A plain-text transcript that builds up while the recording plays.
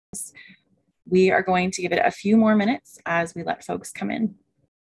We are going to give it a few more minutes as we let folks come in.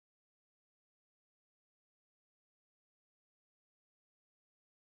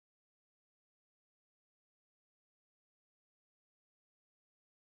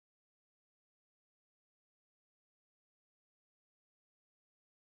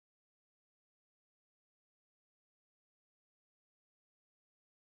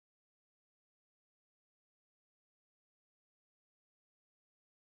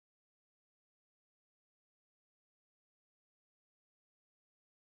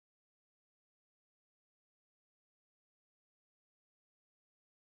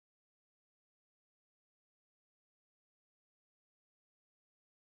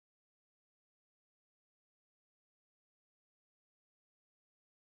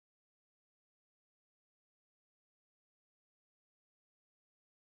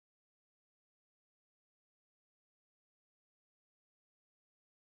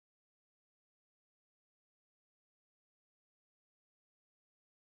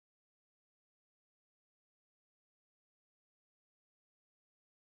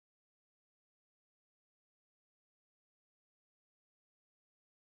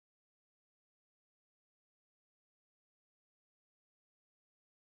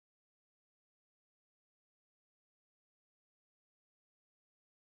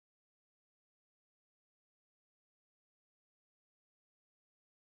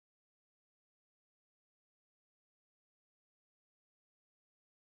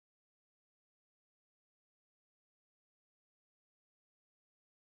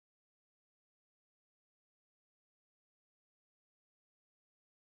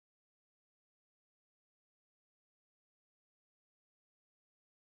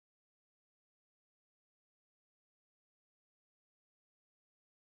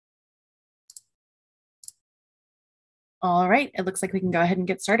 All right, it looks like we can go ahead and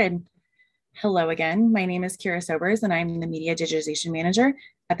get started. Hello again, my name is Kira Sobers and I'm the Media Digitization Manager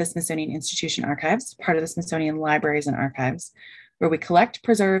at the Smithsonian Institution Archives, part of the Smithsonian Libraries and Archives, where we collect,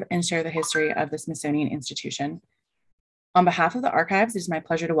 preserve, and share the history of the Smithsonian Institution. On behalf of the archives, it is my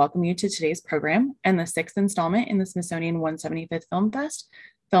pleasure to welcome you to today's program and the 6th installment in the Smithsonian 175th Film Fest,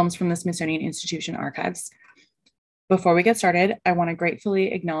 films from the Smithsonian Institution Archives. Before we get started, I want to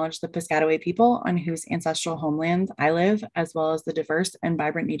gratefully acknowledge the Piscataway people on whose ancestral homelands I live, as well as the diverse and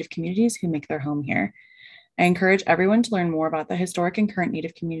vibrant Native communities who make their home here. I encourage everyone to learn more about the historic and current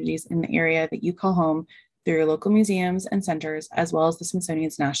Native communities in the area that you call home through your local museums and centers, as well as the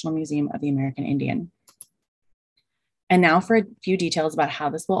Smithsonian's National Museum of the American Indian. And now for a few details about how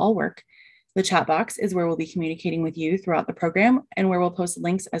this will all work. The chat box is where we'll be communicating with you throughout the program and where we'll post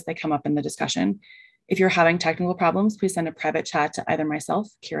links as they come up in the discussion. If you're having technical problems, please send a private chat to either myself,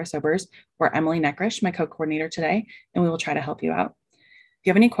 Kira Sobers, or Emily Neckrish, my co-coordinator today, and we will try to help you out. If you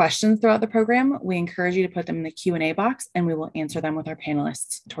have any questions throughout the program, we encourage you to put them in the Q&A box and we will answer them with our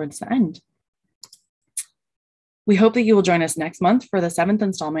panelists towards the end. We hope that you will join us next month for the 7th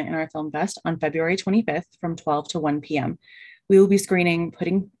installment in our Film Fest on February 25th from 12 to 1 p.m. We will be screening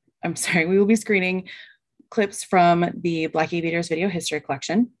clips from the Black Aviators Video History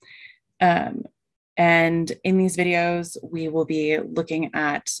Collection. And in these videos, we will be looking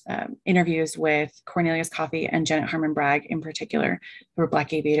at interviews with Cornelius Coffey and Janet Harmon Bragg in particular, who were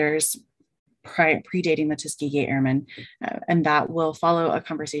Black Aviators predating the Tuskegee Airmen. And that will follow a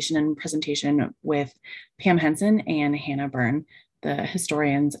conversation and presentation with Pam Henson and Hannah Byrne, the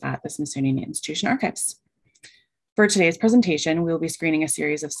historians at the Smithsonian Institution Archives. For today's presentation, we will be screening a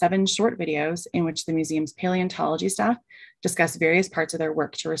series of 7 short videos in which the museum's paleontology staff discuss various parts of their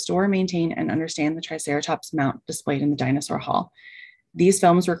work to restore, maintain, and understand the Triceratops mount displayed in the Dinosaur Hall. These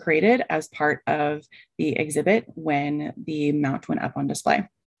films were created as part of the exhibit when the mount went up on display.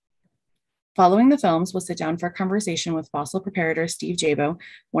 Following the films, we'll sit down for a conversation with fossil preparator Steve Jabo,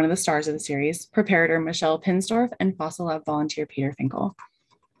 one of the stars of the series, preparator Michelle Pinsdorf, and fossil lab volunteer Peter Finkel.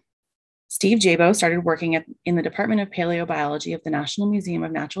 Steve Jabo started working in the Department of Paleobiology of the National Museum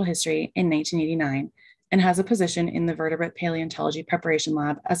of Natural History in 1989 and has a position in the Vertebrate Paleontology Preparation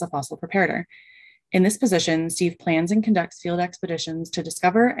Lab as a fossil preparator. In this position, Steve plans and conducts field expeditions to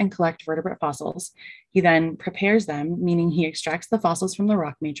discover and collect vertebrate fossils. He then prepares them, meaning he extracts the fossils from the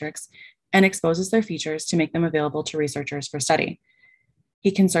rock matrix and exposes their features to make them available to researchers for study.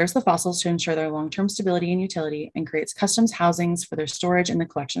 He conserves the fossils to ensure their long-term stability and utility and creates customs housings for their storage in the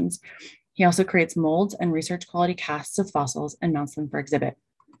collections. He also creates molds and research quality casts of fossils and mounts them for exhibit.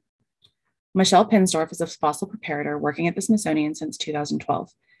 Michelle Pinsdorf is a fossil preparator working at the Smithsonian since 2012.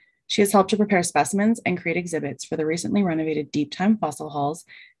 She has helped to prepare specimens and create exhibits for the recently renovated Deep Time Fossil Halls,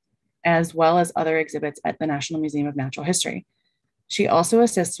 as well as other exhibits at the National Museum of Natural History. She also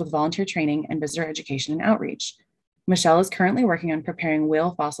assists with volunteer training and visitor education and outreach. Michelle is currently working on preparing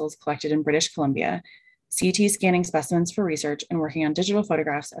whale fossils collected in British Columbia, CT scanning specimens for research, and working on digital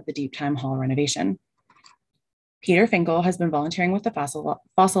photographs of the Deep Time Hall renovation. Peter Finkel has been volunteering with the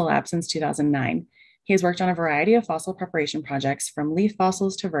Fossil Lab since 2009. He has worked on a variety of fossil preparation projects, from leaf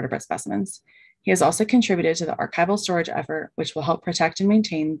fossils to vertebrate specimens. He has also contributed to the archival storage effort, which will help protect and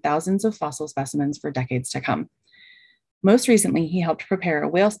maintain thousands of fossil specimens for decades to come. Most recently, he helped prepare a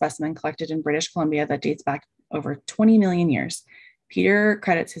whale specimen collected in British Columbia that dates back over 20 million years. Peter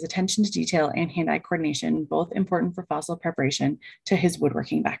credits his attention to detail and hand-eye coordination, both important for fossil preparation, to his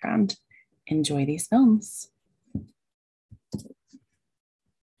woodworking background. Enjoy these films.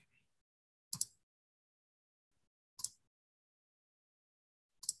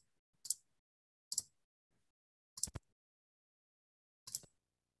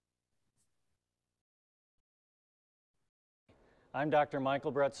 I'm Dr.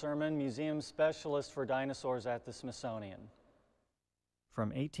 Michael Brett Sermon, Museum Specialist for Dinosaurs at the Smithsonian. From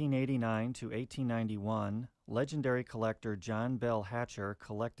 1889 to 1891, legendary collector John Bell Hatcher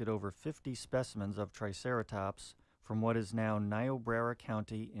collected over 50 specimens of Triceratops from what is now Niobrara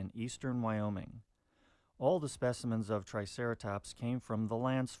County in eastern Wyoming. All the specimens of Triceratops came from the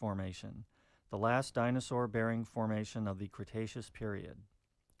Lance Formation, the last dinosaur-bearing formation of the Cretaceous period.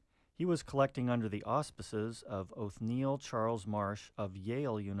 He was collecting under the auspices of Othniel Charles Marsh of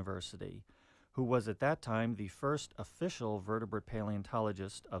Yale University, who was at that time the first official vertebrate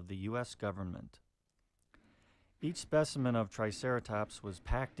paleontologist of the U.S. government. Each specimen of Triceratops was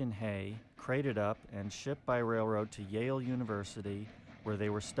packed in hay, crated up, and shipped by railroad to Yale University, where they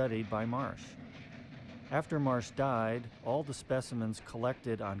were studied by Marsh. After Marsh died, all the specimens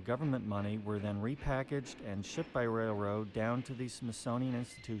collected on government money were then repackaged and shipped by railroad down to the Smithsonian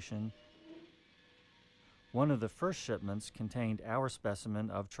Institution. One of the first shipments contained our specimen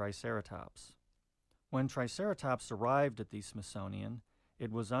of Triceratops. When Triceratops arrived at the Smithsonian, it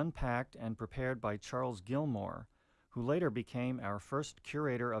was unpacked and prepared by Charles Gilmore, who later became our first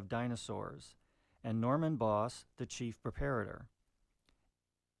curator of dinosaurs, and Norman Boss, the chief preparator.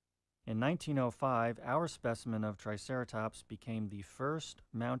 In 1905, our specimen of Triceratops became the first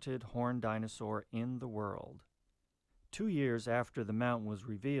mounted horned dinosaur in the world. 2 years after the mount was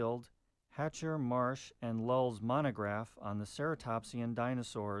revealed, Hatcher, Marsh, and Lull's monograph on the ceratopsian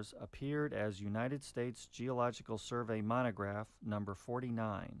dinosaurs appeared as United States Geological Survey monograph number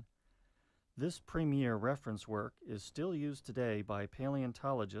 49. This premier reference work is still used today by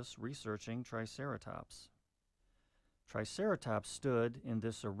paleontologists researching Triceratops. Triceratops stood in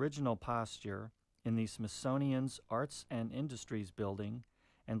this original posture in the Smithsonian's Arts and Industries Building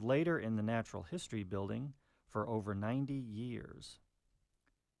and later in the Natural History Building for over 90 years.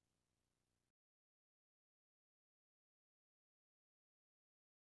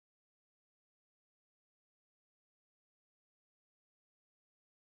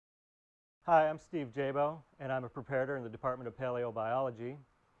 Hi, I'm Steve Jabo, and I'm a preparator in the Department of Paleobiology,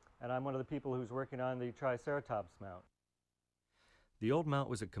 and I'm one of the people who's working on the Triceratops mount. The old mount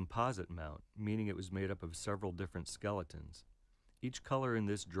was a composite mount, meaning it was made up of several different skeletons. Each color in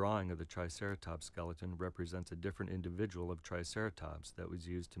this drawing of the Triceratops skeleton represents a different individual of Triceratops that was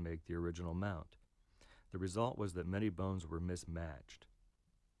used to make the original mount. The result was that many bones were mismatched.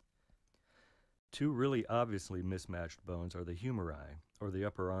 Two really obviously mismatched bones are the humeri, or the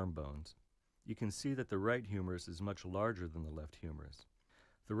upper arm bones. You can see that the right humerus is much larger than the left humerus.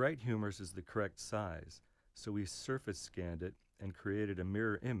 The right humerus is the correct size, so we surface scanned it and created a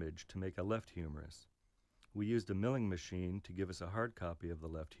mirror image to make a left humerus. We used a milling machine to give us a hard copy of the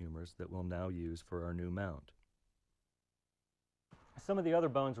left humerus that we'll now use for our new mount. Some of the other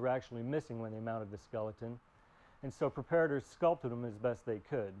bones were actually missing when they mounted the skeleton, and so preparators sculpted them as best they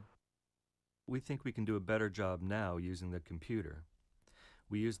could. We think we can do a better job now using the computer.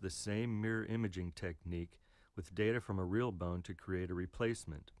 We used the same mirror imaging technique with data from a real bone to create a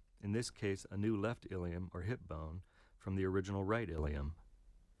replacement, in this case a new left ilium or hip bone from the original right ilium.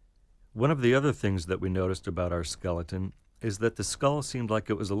 One of the other things that we noticed about our skeleton is that the skull seemed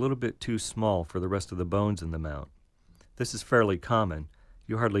like it was a little bit too small for the rest of the bones in the mount. This is fairly common.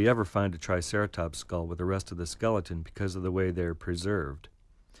 You hardly ever find a Triceratops skull with the rest of the skeleton because of the way they're preserved.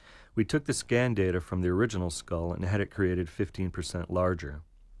 We took the scan data from the original skull and had it created 15% larger.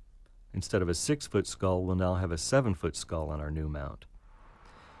 Instead of a 6-foot skull, we'll now have a 7-foot skull on our new mount.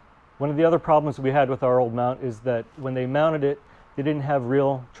 One of the other problems we had with our old mount is that when they mounted it, they didn't have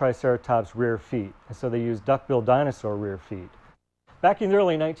real Triceratops rear feet, and so they used duck-billed dinosaur rear feet. Back in the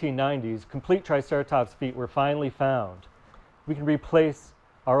early 1990s, complete Triceratops feet were finally found. We can replace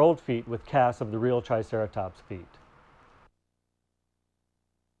our old feet with casts of the real Triceratops feet.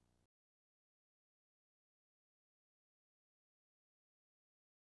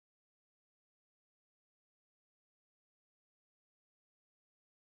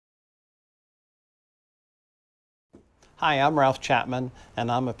 Hi, I'm Ralph Chapman,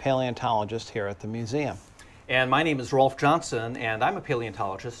 and I'm a paleontologist here at the museum. And my name is Rolf Johnson, and I'm a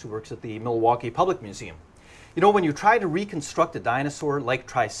paleontologist who works at the Milwaukee Public Museum. You know, when you try to reconstruct a dinosaur like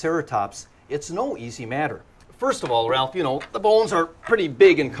Triceratops, it's no easy matter. First of all, Ralph, you know, the bones are pretty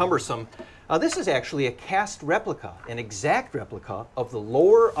big and cumbersome. This is actually a cast replica, an exact replica of the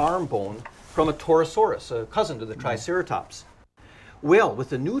lower arm bone from a Torosaurus, a cousin to the Triceratops. Well, with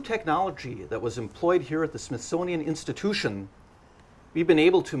the new technology that was employed here at the Smithsonian Institution, we've been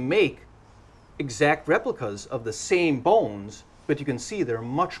able to make exact replicas of the same bones, but you can see they're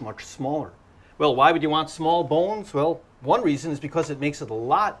much, much smaller. Well, why would you want small bones? Well, one reason is because it makes it a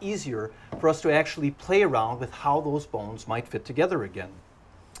lot easier for us to actually play around with how those bones might fit together again.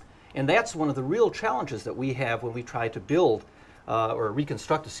 And that's one of the real challenges that we have when we try to build or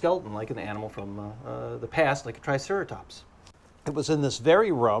reconstruct a skeleton like an animal from the past, like a Triceratops. It was in this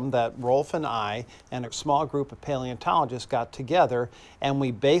very room that Rolf and I and a small group of paleontologists got together, and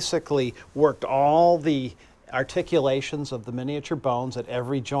we basically worked all the articulations of the miniature bones at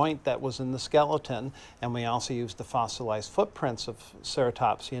every joint that was in the skeleton, and we also used the fossilized footprints of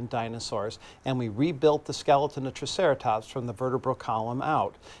ceratopsian dinosaurs, and we rebuilt the skeleton of Triceratops from the vertebral column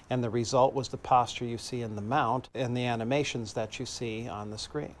out, and the result was the posture you see in the mount and the animations that you see on the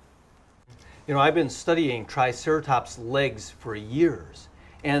screen. You know, I've been studying Triceratops legs for years,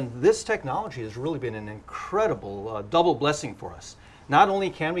 and this technology has really been an incredible double blessing for us. Not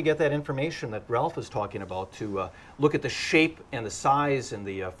only can we get that information that Ralph was talking about to look at the shape and the size and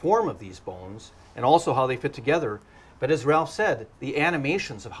the form of these bones, and also how they fit together, but as Ralph said, the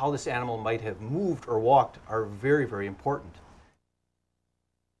animations of how this animal might have moved or walked are very, very important.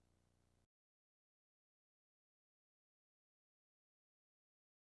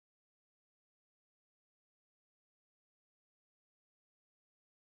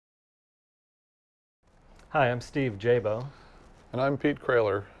 Hi, I'm Steve Jabo. And I'm Pete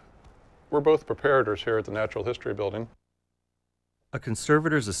Kraler. We're both preparators here at the Natural History Building. A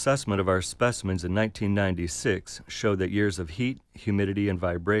conservator's assessment of our specimens in 1996 showed that years of heat, humidity, and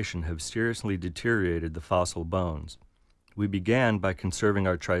vibration have seriously deteriorated the fossil bones. We began by conserving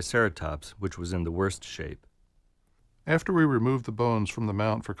our Triceratops, which was in the worst shape. After we removed the bones from the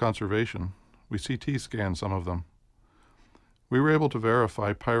mount for conservation, we CT scanned some of them. We were able to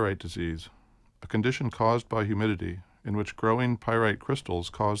verify pyrite disease, a condition caused by humidity in which growing pyrite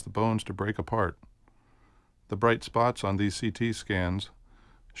crystals cause the bones to break apart. The bright spots on these CT scans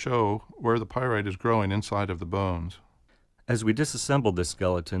show where the pyrite is growing inside of the bones. As we disassembled the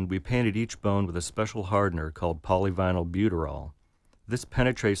skeleton, we painted each bone with a special hardener called polyvinyl butyrol. This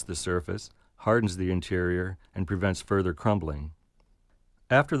penetrates the surface, hardens the interior, and prevents further crumbling.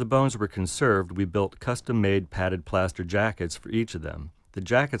 After the bones were conserved, we built custom-made padded plaster jackets for each of them. The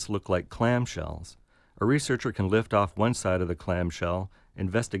jackets look like clamshells. A researcher can lift off one side of the clamshell,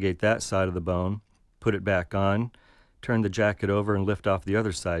 investigate that side of the bone, put it back on, turn the jacket over and lift off the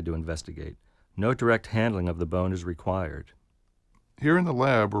other side to investigate. No direct handling of the bone is required. Here in the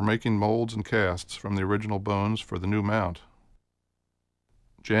lab, we're making molds and casts from the original bones for the new mount.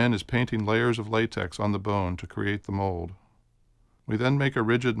 Jan is painting layers of latex on the bone to create the mold. We then make a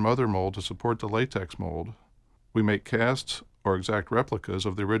rigid mother mold to support the latex mold. We make casts or exact replicas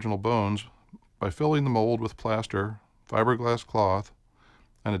of the original bones by filling the mold with plaster, fiberglass cloth,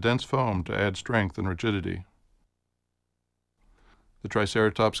 and a dense foam to add strength and rigidity. The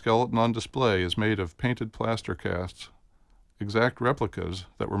Triceratops skeleton on display is made of painted plaster casts, exact replicas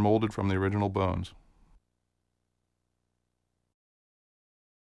that were molded from the original bones.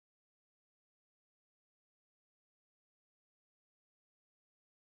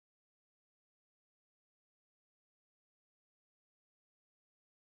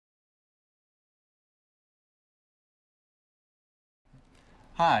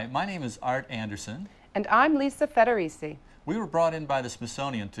 Hi, my name is Art Anderson. And I'm Lisa Federici. We were brought in by the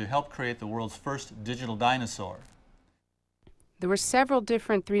Smithsonian to help create the world's first digital dinosaur. There were several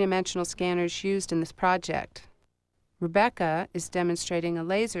different three-dimensional scanners used in this project. Rebecca is demonstrating a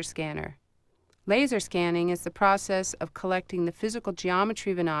laser scanner. Laser scanning is the process of collecting the physical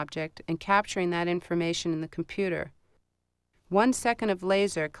geometry of an object and capturing that information in the computer. 1 second of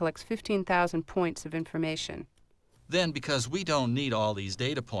laser collects 15,000 points of information. Then, because we don't need all these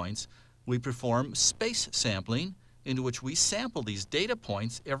data points, we perform space sampling, into which we sample these data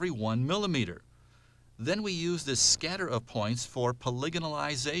points every 1 millimeter. Then we use this scatter of points for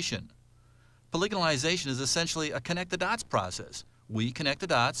polygonalization. Polygonalization is essentially a connect-the-dots process. We connect the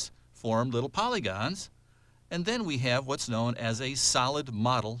dots, form little polygons, and then we have what's known as a solid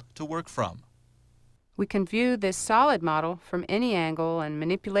model to work from. We can view this solid model from any angle and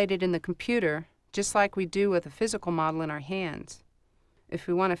manipulate it in the computer just like we do with a physical model in our hands. If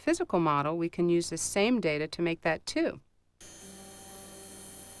we want a physical model, we can use the same data to make that too.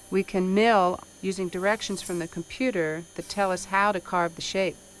 We can mill using directions from the computer that tell us how to carve the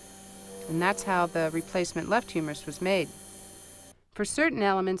shape. And that's how the replacement left humerus was made. For certain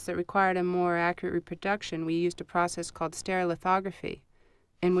elements that required a more accurate reproduction, we used a process called stereolithography,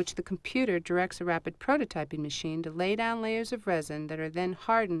 in which the computer directs a rapid prototyping machine to lay down layers of resin that are then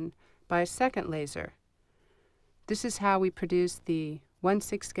hardened by a second laser. This is how we produce the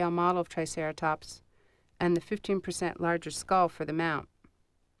 1/6 scale model of Triceratops and the 15% larger skull for the mount.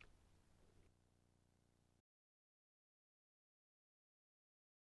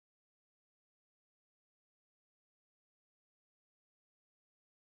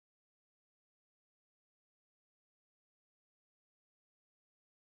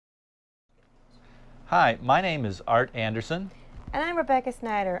 Hi, my name is Art Anderson. And I'm Rebecca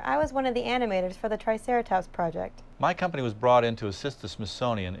Snyder. I was one of the animators for the Triceratops project. My company was brought in to assist the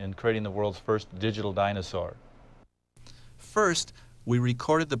Smithsonian in creating the world's first digital dinosaur. First, we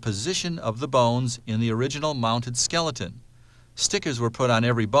recorded the position of the bones in the original mounted skeleton. Stickers were put on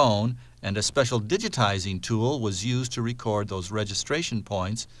every bone, and a special digitizing tool was used to record those registration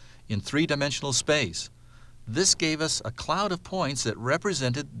points in three-dimensional space. This gave us a cloud of points that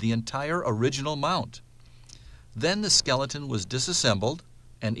represented the entire original mount. Then the skeleton was disassembled,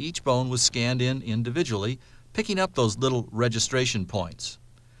 and each bone was scanned in individually, picking up those little registration points.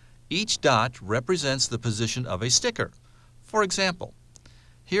 Each dot represents the position of a sticker. For example,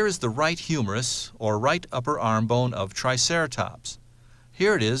 here is the right humerus, or right upper arm bone of Triceratops.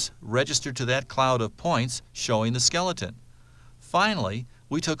 Here it is, registered to that cloud of points showing the skeleton. Finally,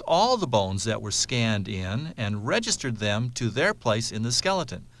 we took all the bones that were scanned in and registered them to their place in the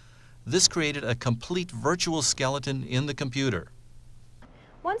skeleton. This created a complete virtual skeleton in the computer.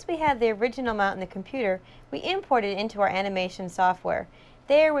 Once we had the original mount in the computer, we imported it into our animation software.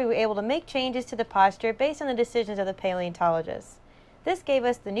 There we were able to make changes to the posture based on the decisions of the paleontologists. This gave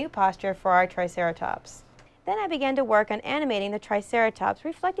us the new posture for our Triceratops. Then I began to work on animating the Triceratops,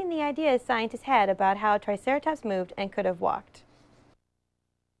 reflecting the ideas scientists had about how a Triceratops moved and could have walked.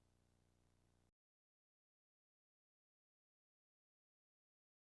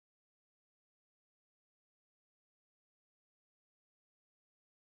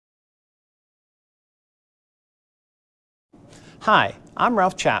 Hi, I'm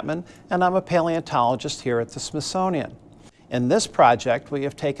Ralph Chapman, and I'm a paleontologist here at the Smithsonian. In this project, we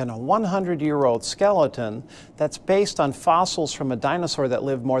have taken a 100-year-old skeleton that's based on fossils from a dinosaur that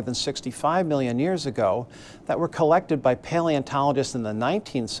lived more than 65 million years ago that were collected by paleontologists in the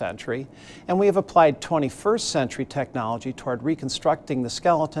 19th century, and we have applied 21st century technology toward reconstructing the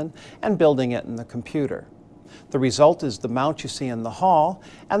skeleton and building it in the computer. The result is the mount you see in the hall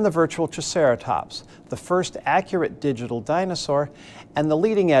and the virtual Triceratops, the first accurate digital dinosaur and the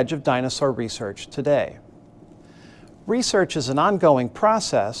leading edge of dinosaur research today. Research is an ongoing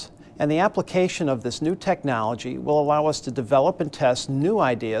process, and the application of this new technology will allow us to develop and test new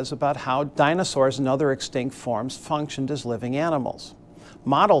ideas about how dinosaurs and other extinct forms functioned as living animals.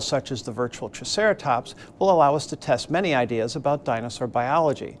 Models such as the virtual Triceratops will allow us to test many ideas about dinosaur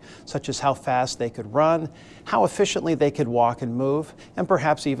biology, such as how fast they could run, how efficiently they could walk and move, and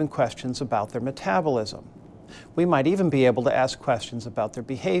perhaps even questions about their metabolism. We might even be able to ask questions about their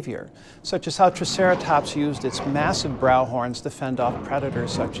behavior, such as how Triceratops used its massive brow horns to fend off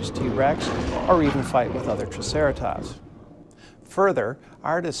predators such as T-Rex, or even fight with other Triceratops. Further,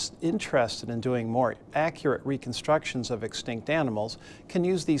 artists interested in doing more accurate reconstructions of extinct animals can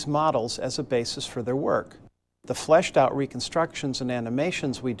use these models as a basis for their work. The fleshed out reconstructions and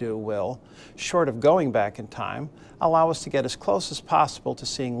animations we do will, short of going back in time, allow us to get as close as possible to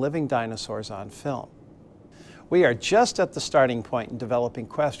seeing living dinosaurs on film. We are just at the starting point in developing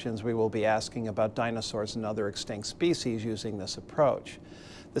questions we will be asking about dinosaurs and other extinct species using this approach.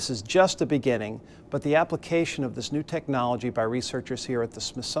 This is just the beginning, but the application of this new technology by researchers here at the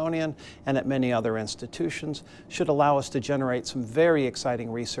Smithsonian and at many other institutions should allow us to generate some very exciting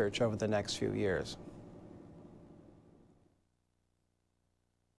research over the next few years.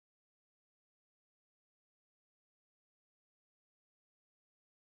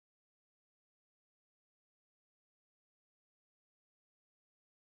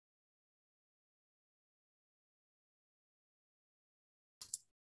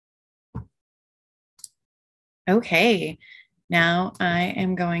 Okay, now I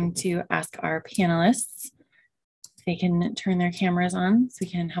am going to ask our panelists if they can turn their cameras on so we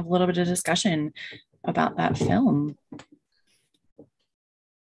can have a little bit of discussion about that film.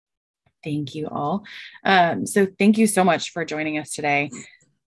 Thank you all. So thank you so much for joining us today.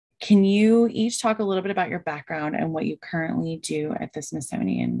 Can you each talk a little bit about your background and what you currently do at the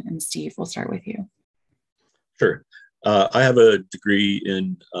Smithsonian? And Steve, we'll start with you. Sure. I have a degree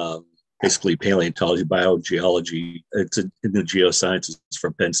in basically paleontology, biogeology. It's in the geosciences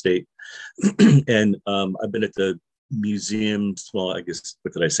from Penn State. And I've been at the museum, well, I guess,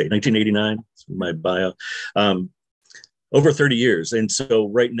 what did I say, 1989, my bio, over 30 years. And so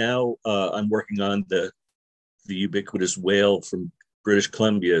right now I'm working on the ubiquitous whale from British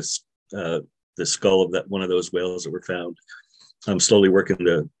Columbia, the skull of that one of those whales that were found. I'm slowly working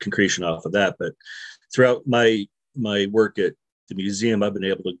the concretion off of that. But throughout my work at the museum, I've been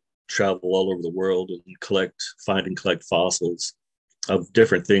able to travel all over the world and find and collect fossils of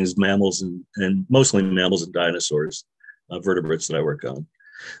different things, mammals and mostly mammals and dinosaurs, vertebrates that I work on.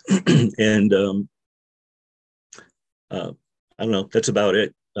 And I don't know, that's about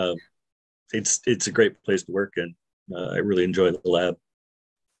it. It's a great place to work, and I really enjoy the lab.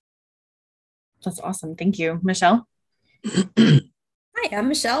 That's awesome. Thank you. Michelle? Hi, I'm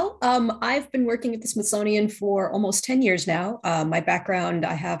Michelle. I've been working at the Smithsonian for almost 10 years now. My background,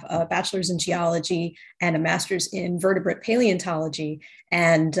 I have a bachelor's in geology and a master's in vertebrate paleontology.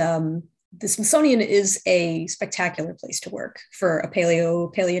 And the Smithsonian is a spectacular place to work for a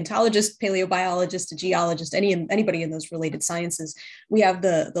paleontologist, paleobiologist, a geologist, anybody in those related sciences. We have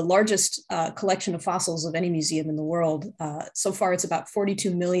the largest collection of fossils of any museum in the world. So far, it's about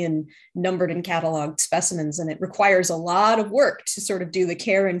 42 million numbered and cataloged specimens, and it requires a lot of work to sort of do the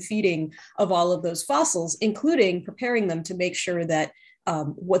care and feeding of all of those fossils, including preparing them to make sure that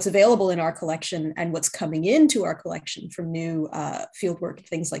what's available in our collection and what's coming into our collection from new fieldwork,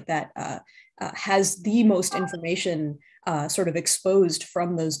 things like that, has the most information sort of exposed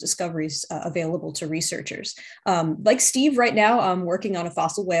from those discoveries available to researchers. Like Steve, right now, I'm working on a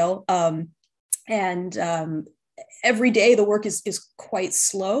fossil whale, and every day the work is quite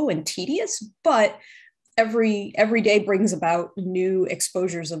slow and tedious, but every day brings about new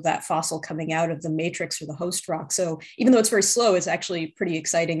exposures of that fossil coming out of the matrix or the host rock. So even though it's very slow, it's actually pretty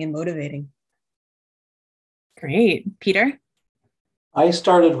exciting and motivating. Great. Peter? I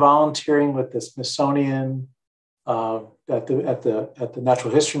started volunteering with the Smithsonian at the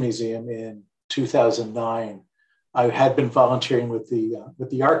Natural History Museum in 2009. I had been volunteering with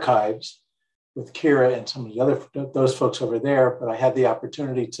the archives with Kira and some of those folks over there, but I had the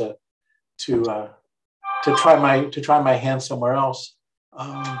opportunity to try my hand somewhere else.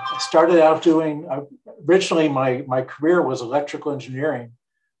 I started out originally my career was electrical engineering,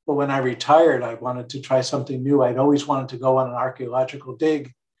 but when I retired, I wanted to try something new. I'd always wanted to go on an archaeological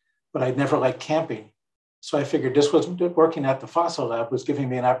dig, but I'd never liked camping. So I figured this was working at the fossil lab was giving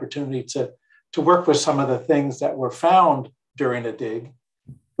me an opportunity to work with some of the things that were found during a dig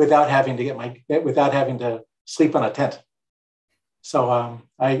without having to sleep on a tent. So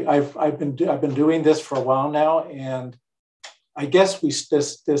I've been doing this for a while now, and I guess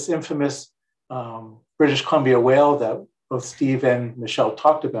this infamous British Columbia whale that both Steve and Michelle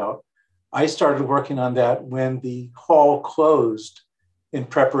talked about, I started working on that when the hall closed in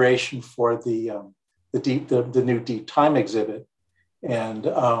preparation for the new deep time exhibit, and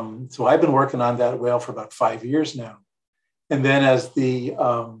so I've been working on that whale for about 5 years now, and then as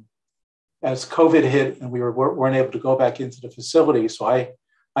COVID hit and we weren't able to go back into the facility, so I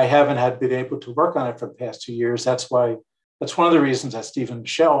haven't been able to work on it for the past 2 years. That's one of the reasons that Steve and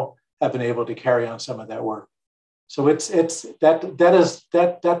Michelle have been able to carry on some of that work. So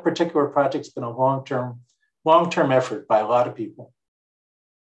that particular project's been a long-term effort by a lot of people.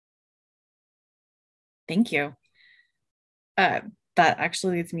 Thank you. That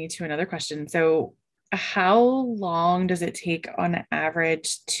actually leads me to another question. So how long does it take on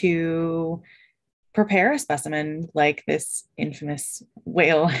average to prepare a specimen like this infamous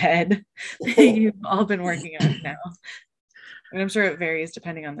whale head that you've all been working on now? And I'm sure it varies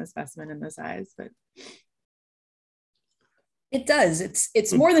depending on the specimen and the size, but it does.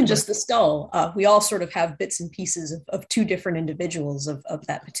 It's more than just the skull. We all sort of have bits and pieces of two different individuals of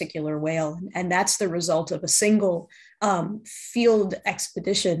that particular whale. And that's the result of a single field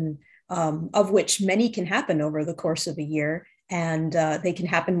expedition, of which many can happen over the course of a year. And they can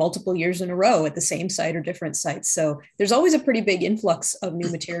happen multiple years in a row at the same site or different sites. So there's always a pretty big influx of new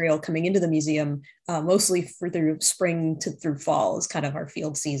material coming into the museum, mostly through spring through fall is kind of our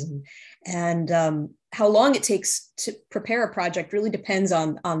field season. And how long it takes to prepare a project really depends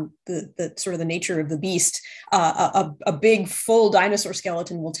on the sort of the nature of the beast. A big full dinosaur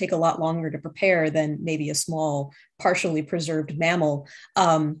skeleton will take a lot longer to prepare than maybe a small partially preserved mammal.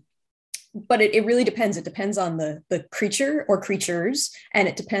 but it really depends. It depends on the creature or creatures, and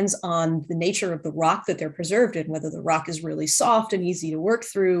it depends on the nature of the rock that they're preserved in, whether the rock is really soft and easy to work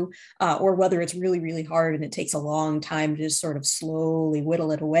through, or whether it's really, really hard and it takes a long time to just sort of slowly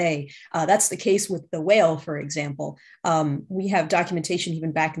whittle it away. That's the case with the whale, for example. We have documentation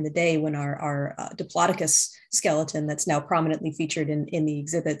even back in the day when our Diplodocus skeleton that's now prominently featured in the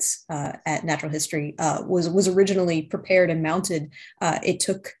exhibits at Natural History was originally prepared and mounted. It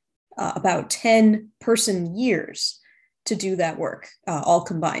took about 10 person years to do that work, all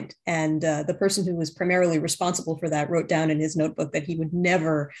combined. And the person who was primarily responsible for that wrote down in his notebook that he would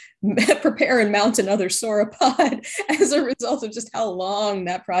never prepare and mount another sauropod as a result of just how long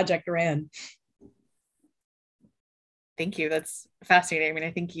that project ran. Thank you. That's fascinating. I mean,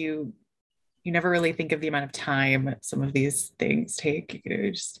 I think you never really think of the amount of time some of these things take.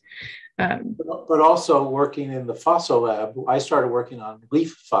 But also working in the fossil lab, I started working on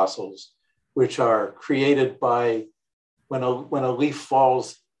leaf fossils, which are created by when a leaf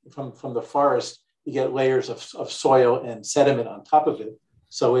falls from the forest, you get layers of soil and sediment on top of it.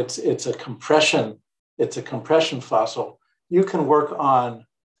 So it's a compression fossil. You can work on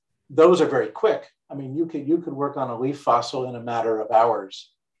those are very quick. I mean, you could work on a leaf fossil in a matter of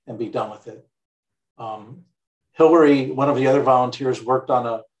hours and be done with it. Hillary, one of the other volunteers, worked on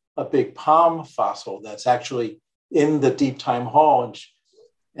a big palm fossil that's actually in the deep time hall,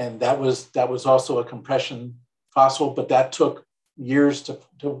 and that was also a compression fossil, but that took years to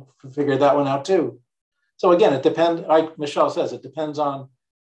figure that one out too. So again, it depends. Like Michelle says, it depends on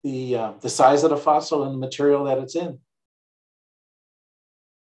the size of the fossil and the material that it's in.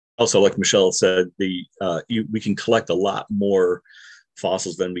 Also, like Michelle said, we can collect a lot more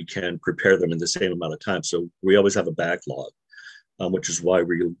fossils than we can prepare them in the same amount of time. So we always have a backlog, which is why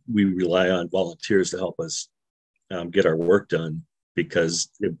we rely on volunteers to help us get our work done, because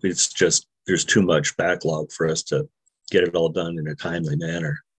it's just there's too much backlog for us to get it all done in a timely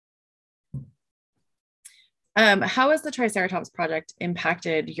manner. How has the Triceratops project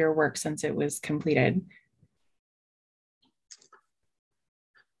impacted your work since it was completed?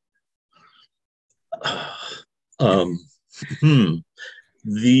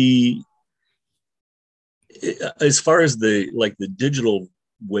 As far as the digital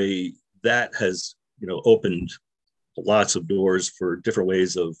way, that has opened lots of doors for different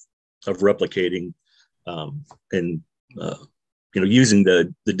ways of replicating and using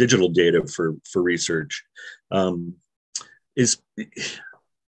the digital data for research. I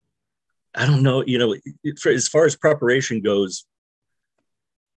don't know, as far as preparation goes,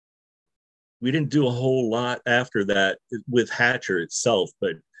 we didn't do a whole lot after that with Hatcher itself,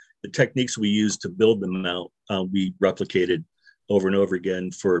 but the techniques we used to build the mount, we replicated over and over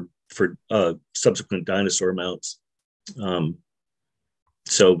again for subsequent dinosaur mounts.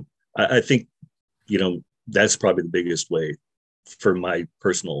 So I think, that's probably the biggest way for my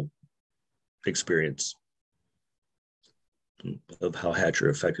personal experience of how Hatcher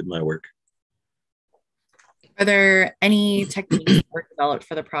affected my work. Are there any techniques that were developed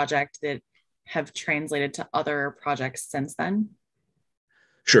for the project that have translated to other projects since then?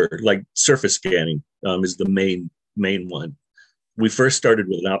 Sure, like surface scanning is the main one. We first started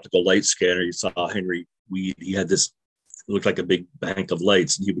with an optical light scanner. You saw Henry Weed. He had this, it looked like a big bank of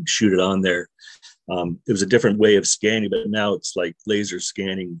lights, and he would shoot it on there. It was a different way of scanning, but now it's like laser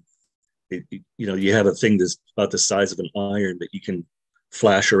scanning. You have a thing that's about the size of an iron that you can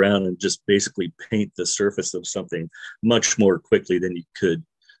flash around and just basically paint the surface of something much more quickly than you could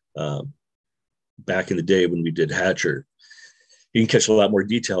back in the day when we did Hatcher. You can catch a lot more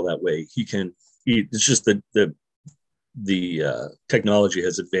detail that way. It's just the technology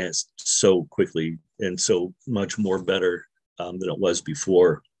has advanced so quickly and so much more better than it was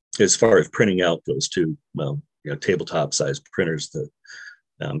before. As far as printing out goes too, tabletop sized printers,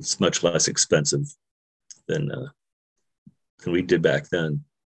 it's much less expensive than we did back then.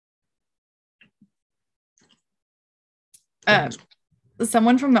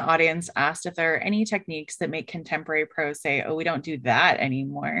 Someone from the audience asked if there are any techniques that make contemporary pros say, "Oh, we don't do that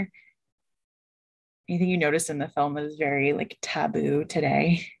anymore." Anything you noticed in the film is very taboo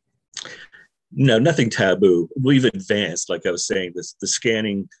today? No, nothing taboo. We've advanced, like I was saying, the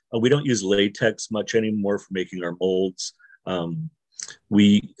scanning. We don't use latex much anymore for making our molds.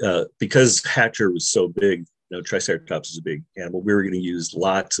 Because Hatcher was so big, Triceratops is a big animal, we were going to use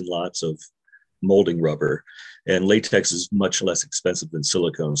lots and lots of molding rubber, and latex is much less expensive than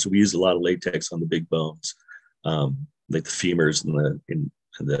silicone. So we use a lot of latex on the big bones, like the femurs and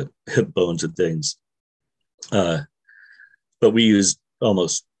the hip bones and things. But we use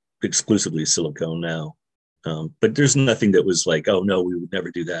almost exclusively silicone now. But there's nothing that was like, oh no, we would never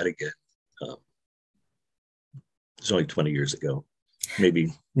do that again. uh, it's only 20 years ago.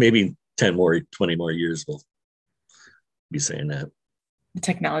 Maybe 20 more years we'll be saying that. The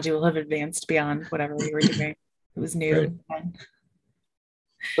technology will have advanced beyond whatever we were doing. It was new. Right.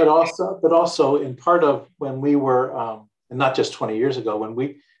 But also in part of when we were, and not just 20 years ago, when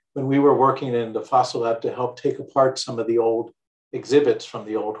we were working in the fossil lab to help take apart some of the old exhibits from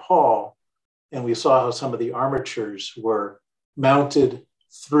the old hall, and we saw how some of the armatures were mounted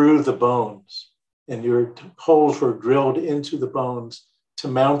through the bones, and your holes were drilled into the bones to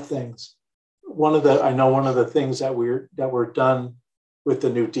mount things. I know one of the things that were done with the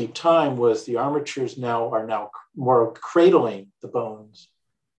new deep time was the armatures are now more cradling the bones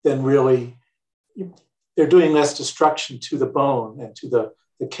than really, they're doing less destruction to the bone and to the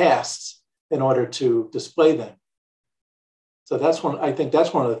casts in order to display them. So I think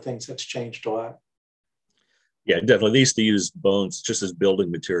that's one of the things that's changed a lot. Yeah, definitely. They used to use bones just as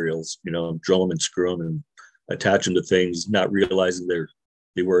building materials, drill them and screw them and attach them to things, not realizing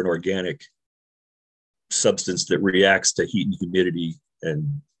they were an organic substance that reacts to heat and humidity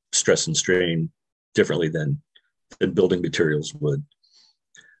and stress and strain differently than building materials would.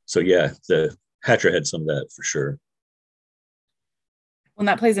 So yeah, the Hatra had some of that for sure. Well,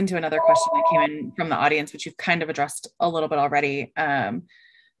 that plays into another question that came in from the audience, which you've kind of addressed a little bit already.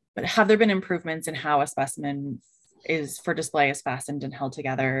 But have there been improvements in how a specimen for display is fastened and held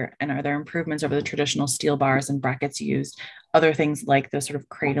together? And are there improvements over the traditional steel bars and brackets used? Other things like the sort of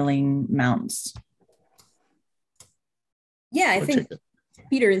cradling mounts? Yeah, I think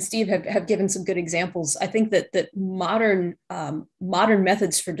Peter and Steve have given some good examples. I think that modern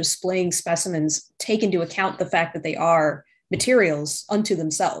methods for displaying specimens take into account the fact that they are materials unto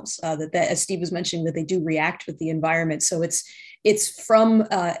themselves, that as Steve was mentioning, that they do react with the environment. So it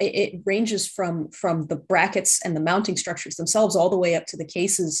ranges from the brackets and the mounting structures themselves all the way up to the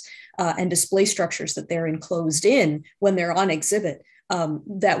cases and display structures that they're enclosed in when they're on exhibit.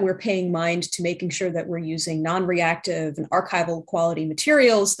 That we're paying mind to making sure that we're using non-reactive and archival quality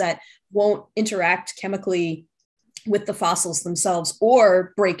materials that won't interact chemically with the fossils themselves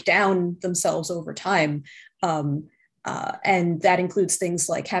or break down themselves over time. And that includes things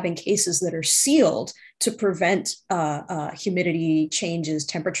like having cases that are sealed to prevent humidity changes,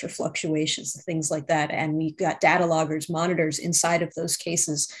 temperature fluctuations, things like that. And we've got data loggers, monitors inside of those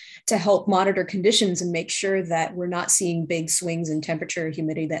cases to help monitor conditions and make sure that we're not seeing big swings in temperature or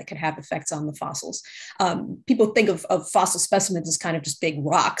humidity that could have effects on the fossils. People think of fossil specimens as kind of just big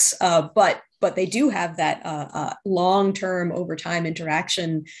rocks, but they do have that long-term over time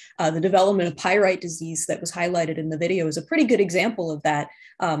interaction. The development of pyrite disease that was highlighted in the video is a pretty good example of that.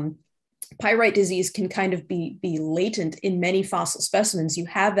 Pyrite disease can kind of be latent in many fossil specimens. You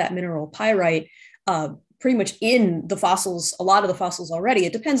have that mineral pyrite pretty much in the fossils, a lot of the fossils already.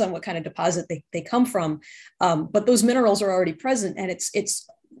 It depends on what kind of deposit they come from, but those minerals are already present, and it's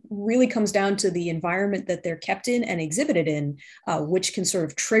really comes down to the environment that they're kept in and exhibited in, which can sort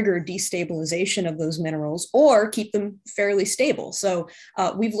of trigger destabilization of those minerals or keep them fairly stable. So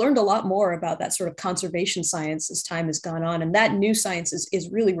we've learned a lot more about that sort of conservation science as time has gone on. And that new science is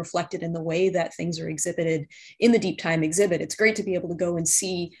really reflected in the way that things are exhibited in the Deep Time exhibit. It's great to be able to go and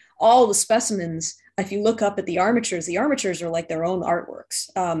see all the specimens. If you look up at the armatures are like their own artworks.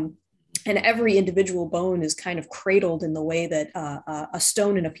 And every individual bone is kind of cradled in the way that a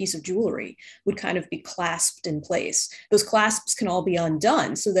stone and a piece of jewelry would kind of be clasped in place. Those clasps can all be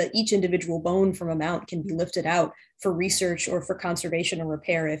undone so that each individual bone from a mount can be lifted out for research or for conservation or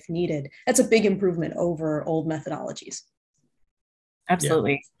repair if needed. That's a big improvement over old methodologies.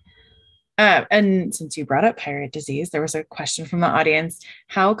 Absolutely. Yeah. And since you brought up pyrite disease, there was a question from the audience.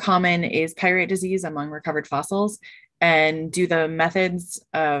 How common is pyrite disease among recovered fossils? And do the methods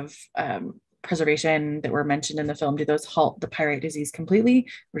of preservation that were mentioned in the film, do those halt the pyrite disease completely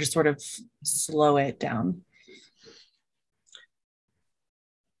or just sort of slow it down?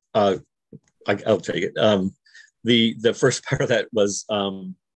 I'll take it. The first part of that was,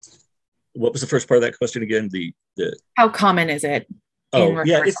 what was the first part of that question again? The How common is it?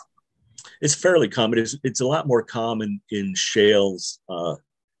 Yeah, it's fairly common. It's a lot more common in shales,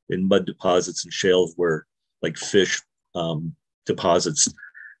 in mud deposits and shales where like fish deposits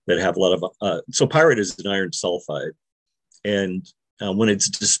that have a lot of, so pyrite is an iron sulfide. And when it's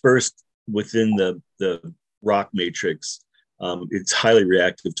dispersed within the rock matrix, it's highly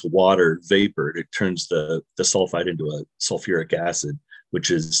reactive to water vapor. It turns the sulfide into a sulfuric acid,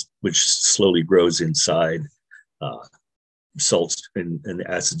 which slowly grows inside. Salts and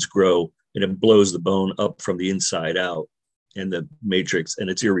acids grow, and it blows the bone up from the inside out and the matrix, and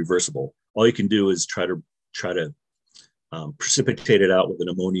it's irreversible. All you can do is try to precipitate it out with an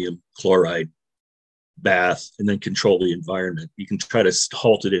ammonium chloride bath, and then control the environment. You can try to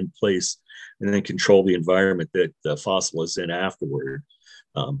halt it in place and then control the environment that the fossil is in afterward.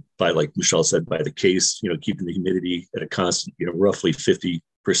 By, like Michelle said, by the case, keeping the humidity at a constant, roughly 50%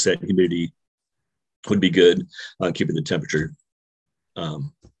 humidity would be good. Keeping the temperature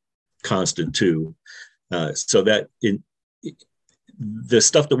constant too. So that the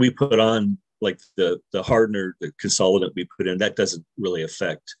stuff that we put on, like the hardener, the consolidant we put in, that doesn't really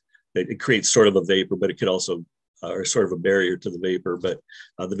affect. It creates sort of a vapor, but it could also, or sort of a barrier to the vapor, but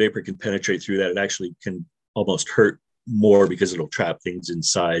the vapor can penetrate through that. It actually can almost hurt more because it'll trap things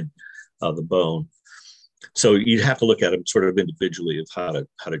inside the bone. So you'd have to look at them sort of individually of how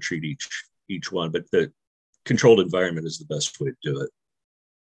to treat each one, but the controlled environment is the best way to do it.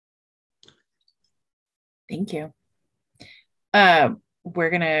 Thank you.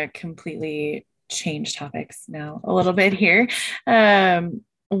 We're gonna completely change topics now a little bit here.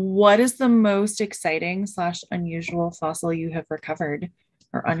 What is the most exciting / unusual fossil you have recovered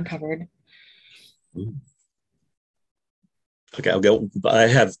or uncovered? Okay, I'll go. I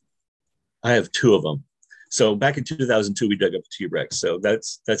have two of them. So back in 2002, we dug up a T-Rex. So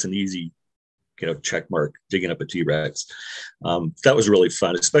that's an easy, check mark, digging up a T-Rex. That was really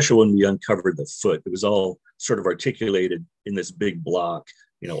fun, especially when we uncovered the foot. It was all sort of articulated in this big block,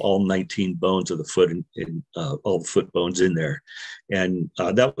 all 19 bones of the foot and all the foot bones in there. And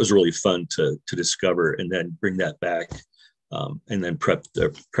that was really fun to discover and then bring that back and then prep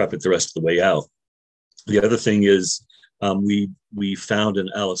it the rest of the way out. The other thing is we found an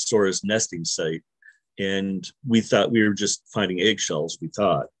Allosaurus nesting site, and we thought we were just finding eggshells, we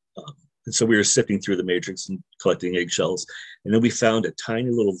thought. And so we were sifting through the matrix and collecting eggshells. And then we found a tiny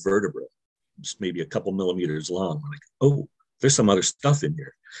little vertebra, just maybe a couple millimeters long. We're like, oh, there's some other stuff in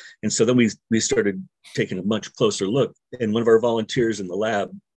here. And so then we started taking a much closer look. And one of our volunteers in the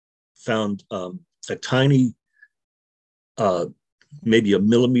lab found a tiny, maybe a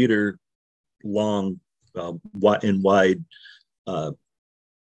millimeter long and wide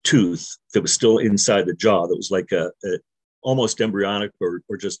tooth that was still inside the jaw that was like a almost embryonic or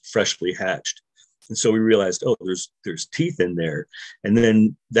just freshly hatched. And so we realized, oh, there's teeth in there. And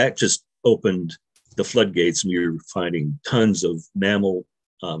then that just opened the floodgates, and we were finding tons of mammal,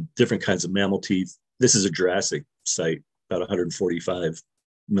 different kinds of mammal teeth. This is a Jurassic site about 145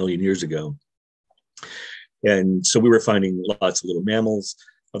 million years ago. And so we were finding lots of little mammals,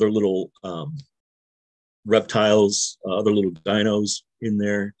 other little reptiles, other little dinos in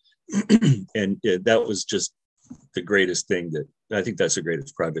there. And that was just the greatest thing. That I think that's the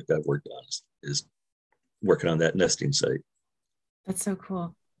greatest project I've worked on is working on that nesting site. That's so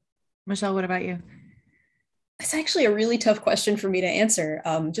cool. Michelle, what about you? It's actually a really tough question for me to answer,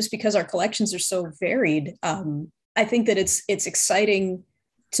 just because our collections are so varied. I think that it's exciting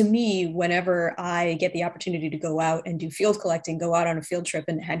to me whenever I get the opportunity to go out and do field collecting, go out on a field trip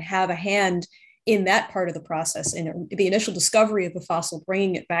and have a hand in that part of the process, in the initial discovery of a fossil,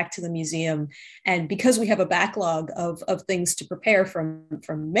 bringing it back to the museum. And because we have a backlog of things to prepare from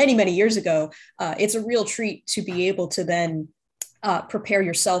many, many years ago, it's a real treat to be able to then prepare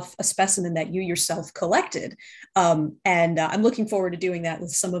yourself a specimen that you yourself collected. And I'm looking forward to doing that with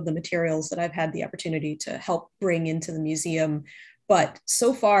some of the materials that I've had the opportunity to help bring into the museum. But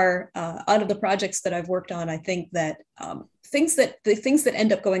so far, out of the projects that I've worked on, I think that the things that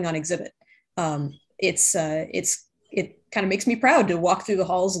end up going on exhibit, it kind of makes me proud to walk through the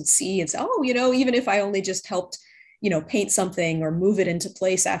halls and see it's, even if I only just helped, paint something or move it into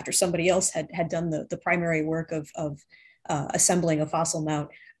place after somebody else had done the primary work of assembling a fossil mount.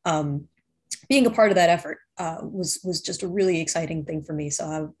 Being a part of that effort was just a really exciting thing for me.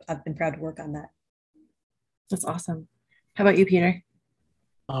 So I've been proud to work on that. That's awesome. How about you, Peter?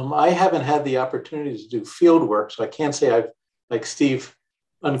 I haven't had the opportunity to do field work, so I can't say I've, like Steve,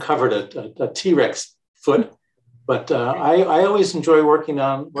 uncovered a T-Rex foot. But I always enjoy working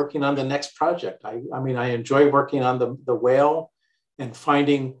on the next project. I enjoy working on the whale and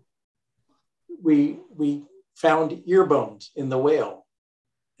finding. We found ear bones in the whale,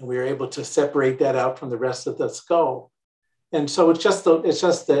 and we were able to separate that out from the rest of the skull. And so it's just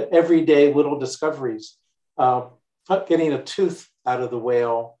the everyday little discoveries. Getting a tooth out of the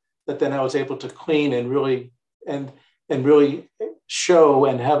whale that then I was able to clean and really show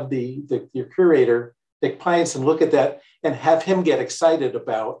and have your curator, Dick Pineson, look at that and have him get excited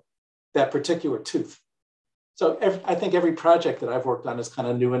about that particular tooth. So I think every project that I've worked on is kind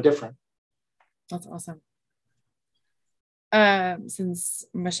of new and different. That's awesome. Since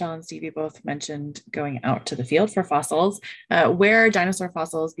Michelle and Stevie both mentioned going out to the field for fossils, where are dinosaur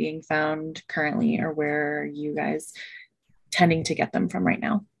fossils being found currently, or where are you guys tending to get them from right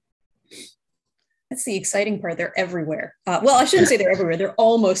now. That's the exciting part. They're everywhere. Well, I shouldn't say they're everywhere. They're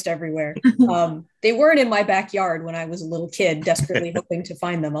almost everywhere. They weren't in my backyard when I was a little kid, desperately hoping to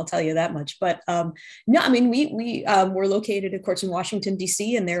find them. I'll tell you that much. But no, I mean, we were located, of course, in Washington,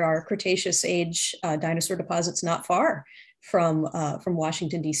 D.C., and there are Cretaceous age dinosaur deposits not far from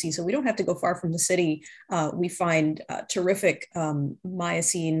Washington, D.C. So we don't have to go far from the city. We find terrific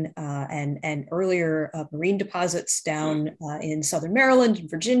Miocene and earlier marine deposits down in Southern Maryland and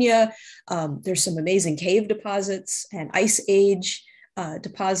Virginia. There's some amazing cave deposits and ice age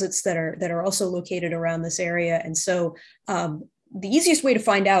deposits that are also located around this area. And so the easiest way to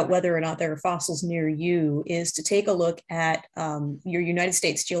find out whether or not there are fossils near you is to take a look at your United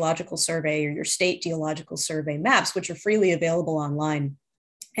States Geological Survey or your state geological survey maps, which are freely available online.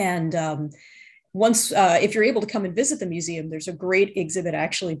 And once, if you're able to come and visit the museum, there's a great exhibit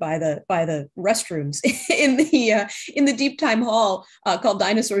actually by the restrooms in the deep time hall called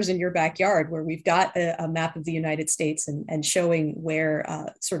 "Dinosaurs in Your Backyard," where we've got a map of the United States and showing where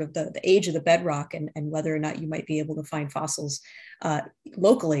sort of the age of the bedrock and whether or not you might be able to find fossils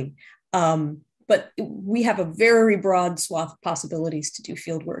locally. But we have a very broad swath of possibilities to do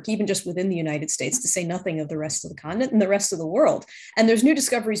field work, even just within the United States, to say nothing of the rest of the continent and the rest of the world. And there's new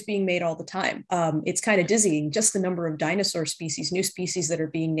discoveries being made all the time. It's kind of dizzying, just the number of dinosaur species, new species that are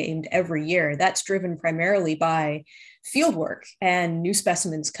being named every year. That's driven primarily by field work and new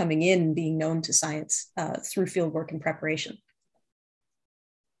specimens coming in, being known to science through field work and preparation.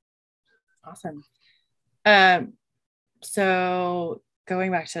 Awesome. So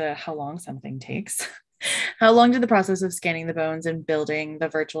going back to how long something takes, how long did the process of scanning the bones and building the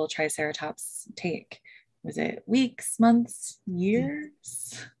virtual Triceratops take? Was it weeks, months,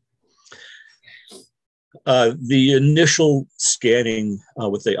 years? The initial scanning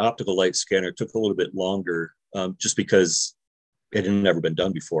with the optical light scanner took a little bit longer just because it had never been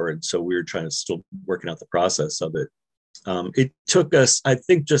done before. And so we were still working out the process of it. It took us, I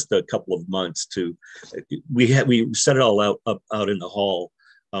think, just a couple of months we set it all out in the hall.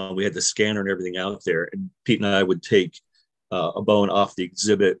 We had the scanner and everything out there, and Pete and I would take a bone off the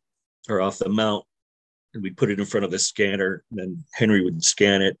exhibit or off the mount, and we'd put it in front of the scanner, and then Henry would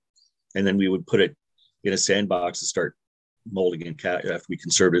scan it, and then we would put it in a sandbox and start molding and after we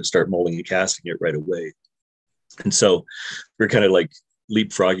conserved it, start molding and casting it right away. And so we're kind of like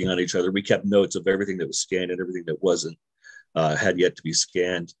leapfrogging on each other. We kept notes of everything that was scanned and everything that wasn't, had yet to be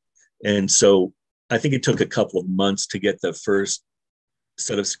scanned. And so I think it took a couple of months to get the first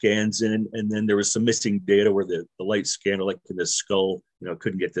set of scans in. And then there was some missing data where the light scanner, like in the skull,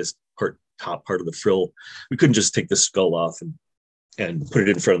 couldn't get this top part of the frill. We couldn't just take the skull off and put it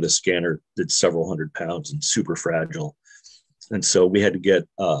in front of the scanner. It's several hundred pounds and super fragile. And so we had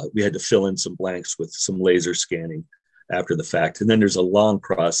to fill in some blanks with some laser scanning after the fact. And then there's a long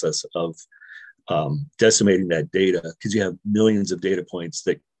process of decimating that data, because you have millions of data points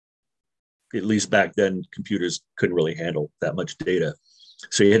that, at least back then, computers couldn't really handle that much data.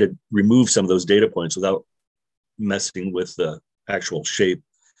 So you had to remove some of those data points without messing with the actual shape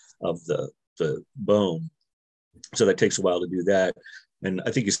of the bone. So that takes a while to do that. And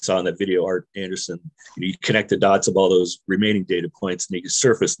I think you saw in that video, Art Anderson, you connect the dots of all those remaining data points and you can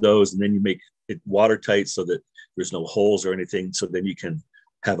surface those, and then you make it watertight so that there's no holes or anything. So then you can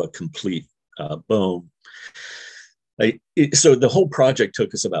have a complete bone. So the whole project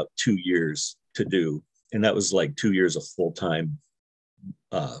took us about 2 years to do. And that was like 2 years of full-time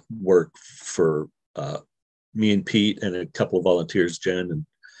work for me and Pete and a couple of volunteers, Jen,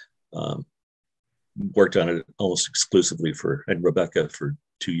 and worked on it almost exclusively and Rebecca for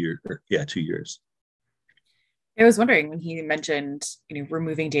 2 years. 2 years. I was wondering when he mentioned,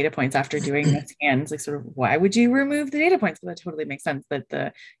 removing data points after doing the scans, like sort of why would you remove the data points? But that totally makes sense that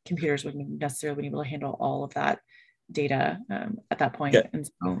the computers wouldn't necessarily be able to handle all of that data at that point. Yeah. And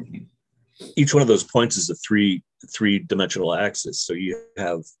so each one of those points is a three-dimensional axis. So you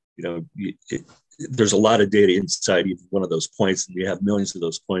have, there's a lot of data inside each one of those points, and you have millions of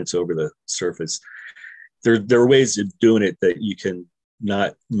those points over the surface. There are ways of doing it that you can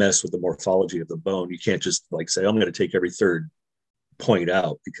not mess with the morphology of the bone. You can't just say, I'm going to take every third point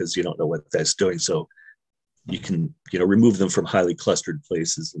out, because you don't know what that's doing. So you can, remove them from highly clustered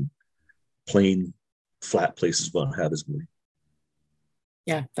places, and plain flat places won't have as many.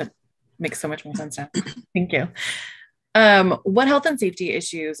 Yeah, that makes so much more sense now. Thank you. What health and safety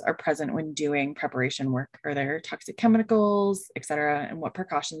issues are present when doing preparation work? Are there toxic chemicals, et cetera? And what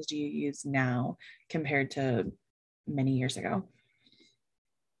precautions do you use now compared to many years ago?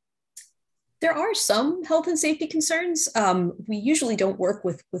 There are some health and safety concerns. We usually don't work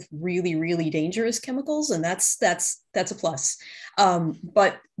with really, really dangerous chemicals, and that's a plus.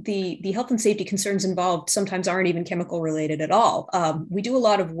 But the health and safety concerns involved sometimes aren't even chemical related at all. We do a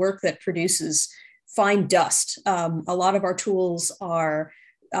lot of work that produces fine dust. A lot of our tools are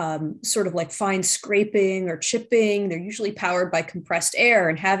sort of like fine scraping or chipping. They're usually powered by compressed air,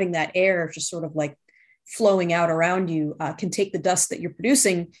 and having that air just sort of like flowing out around you can take the dust that you're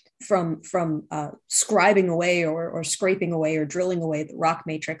producing from scribing away or scraping away or drilling away the rock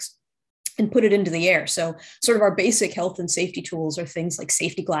matrix and put it into the air. So sort of our basic health and safety tools are things like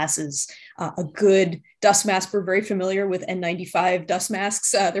safety glasses, a good dust mask. We're very familiar with N95 dust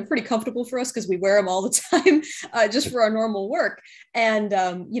masks. They're pretty comfortable for us because we wear them all the time just for our normal work. And,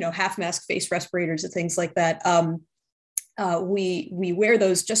 half mask face respirators and things like that. We wear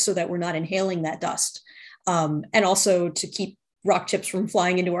those just so that we're not inhaling that dust. And also to keep rock chips from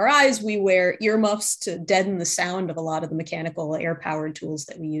flying into our eyes, we wear earmuffs to deaden the sound of a lot of the mechanical air-powered tools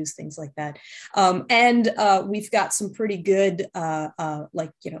that we use, things like that. And we've got some pretty good,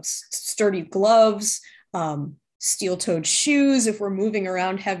 sturdy gloves, steel-toed shoes if we're moving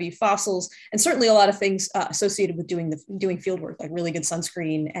around heavy fossils, and certainly a lot of things associated with doing field work, like really good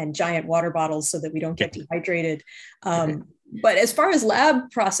sunscreen and giant water bottles so that we don't get dehydrated. But as far as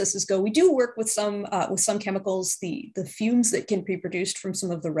lab processes go, we do work with some chemicals. The fumes that can be produced from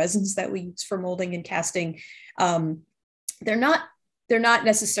some of the resins that we use for molding and casting, they're not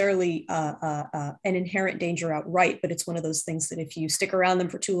necessarily an inherent danger outright, but it's one of those things that if you stick around them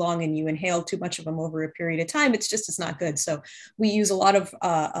for too long and you inhale too much of them over a period of time, it's not good. So we use a lot of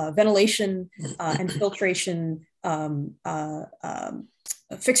ventilation and filtration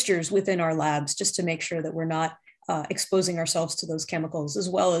fixtures within our labs just to make sure that we're not exposing ourselves to those chemicals, as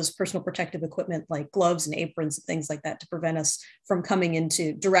well as personal protective equipment like gloves and aprons and things like that to prevent us from coming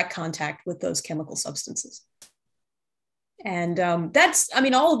into direct contact with those chemical substances. And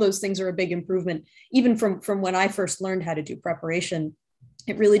all of those things are a big improvement, even from when I first learned how to do preparation.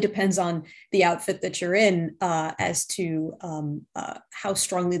 It really depends on the outfit that you're in as to how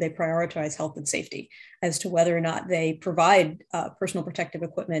strongly they prioritize health and safety, as to whether or not they provide personal protective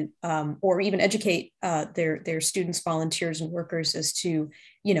equipment or even educate their students, volunteers, and workers as to,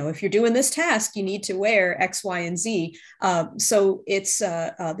 if you're doing this task, you need to wear X, Y, and Z. So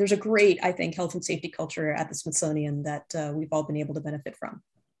there's a great, I think, health and safety culture at the Smithsonian that we've all been able to benefit from.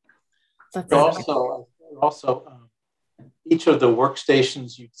 Also, each of the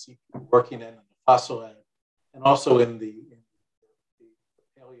workstations you'd see people working in the fossil lab and also in the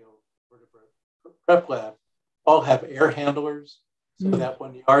paleovertebrate prep lab all have air handlers so that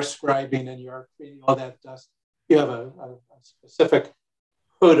when you are scribing and you are creating all that dust, you have a specific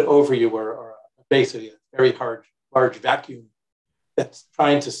hood over you or basically a very large vacuum that's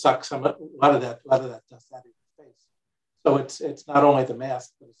trying to suck a lot of that dust out of your face. So it's not only the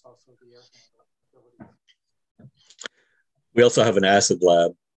mask, but it's also the air handler. We also have an acid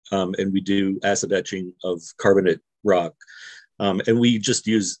lab, and we do acid etching of carbonate rock. And we just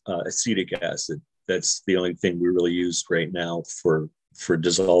use acetic acid. That's the only thing we really use right now for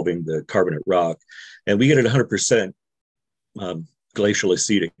dissolving the carbonate rock. And we get it 100% glacial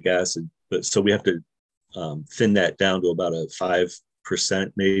acetic acid. But so we have to thin that down to about a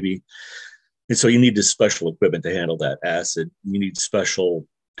 5% maybe. And so you need this special equipment to handle that acid. You need special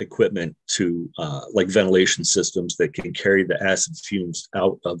equipment to like ventilation systems that can carry the acid fumes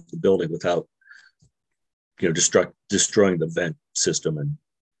out of the building without destroying the vent system.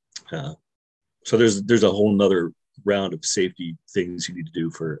 And so there's a whole nother round of safety things you need to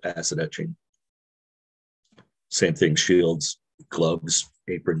do for acid etching. Same thing, shields, gloves,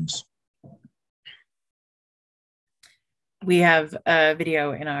 aprons. We have a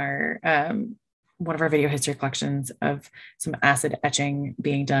video in our one of our video history collections of some acid etching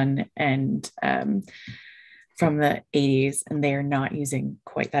being done and from the 80s, and they are not using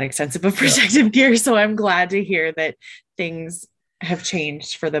quite that extensive of protective gear. So I'm glad to hear that things have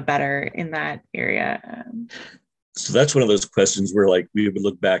changed for the better in that area. So that's one of those questions where we would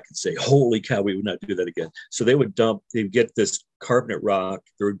look back and say, holy cow, we would not do that again. So they'd get this carbonate rock.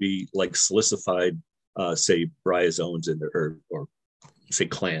 There would be like silicified, say bryozoans in there or say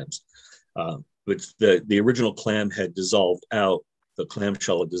clams. But the original clam had dissolved out, the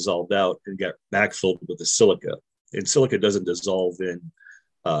clamshell had dissolved out and got backfilled with the silica. And silica doesn't dissolve in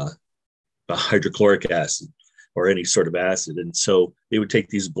a hydrochloric acid or any sort of acid. And so they would take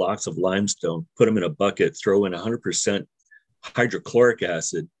these blocks of limestone, put them in a bucket, throw in 100% hydrochloric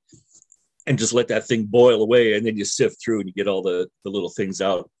acid, and just let that thing boil away. And then you sift through and you get all the little things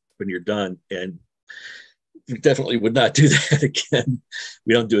out when you're done. And we definitely would not do that again.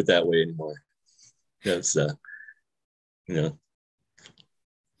 We don't do it that way anymore. That's, you know,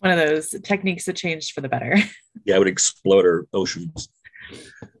 one of those techniques that changed for the better. Yeah, it would explode our oceans.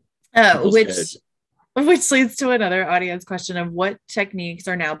 Which leads to another audience question of what techniques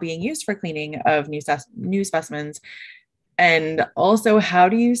are now being used for cleaning of new specimens, and also how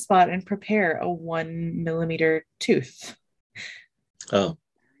do you spot and prepare a 1 millimeter tooth? Oh,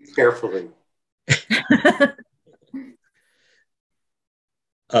 carefully.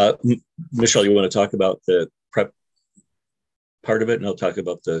 Michelle, you want to talk about the prep part of it, and I'll talk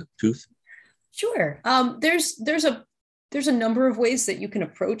about the tooth? Sure. There's a number of ways that you can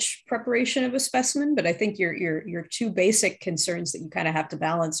approach preparation of a specimen, but I think your two basic concerns that you kind of have to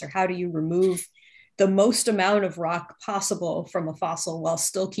balance are how do you remove the most amount of rock possible from a fossil while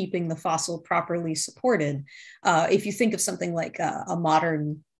still keeping the fossil properly supported. If you think of something like a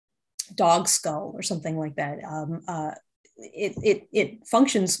modern dog skull or something like that, it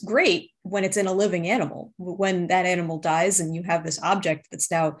functions great when it's in a living animal. When that animal dies and you have this object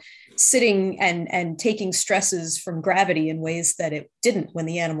that's now sitting and taking stresses from gravity in ways that it didn't when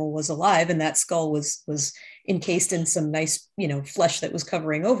the animal was alive, and that skull was encased in some nice, flesh that was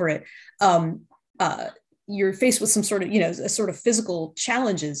covering over it, you're faced with some sort of, a sort of physical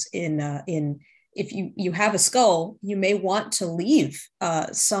challenges in if you have a skull, you may want to leave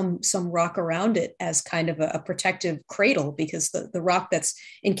some rock around it as kind of a protective cradle, because the rock that's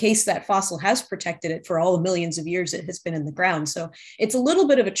encased that fossil has protected it for all the millions of years it has been in the ground. So it's a little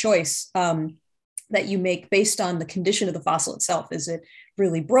bit of a choice that you make based on the condition of the fossil itself. Is it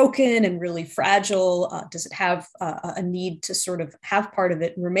really broken and really fragile? Does it have a need to sort of have part of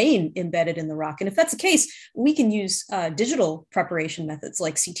it remain embedded in the rock? And if that's the case, we can use digital preparation methods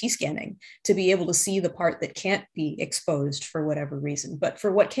like CT scanning to be able to see the part that can't be exposed for whatever reason. But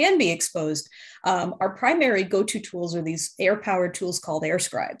for what can be exposed, our primary go-to tools are these air-powered tools called air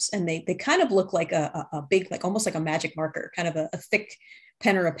scribes. And they kind of look like a big, like almost like a magic marker, kind of a thick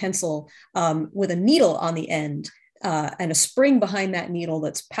pen or a pencil with a needle on the end and a spring behind that needle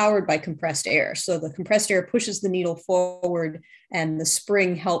that's powered by compressed air. So the compressed air pushes the needle forward and the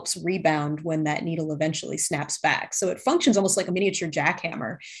spring helps rebound when that needle eventually snaps back. So it functions almost like a miniature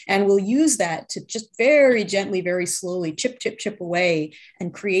jackhammer. And we'll use that to just very gently, very slowly chip away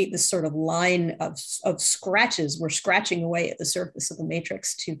and create this sort of line of scratches. We're scratching away at the surface of the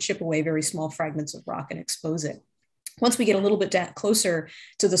matrix to chip away very small fragments of rock and expose it. Once we get a little bit closer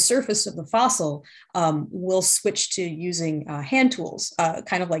to the surface of the fossil, we'll switch to using hand tools,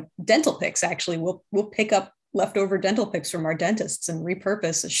 kind of like dental picks. Actually, we'll pick up leftover dental picks from our dentists and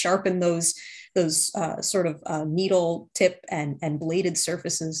repurpose, sharpen those sort of needle tip and bladed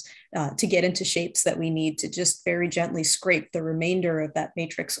surfaces to get into shapes that we need to just very gently scrape the remainder of that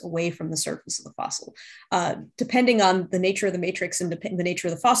matrix away from the surface of the fossil. Depending on the nature of the matrix and the nature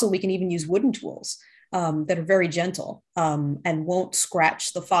of the fossil, we can even use wooden tools that are very gentle and won't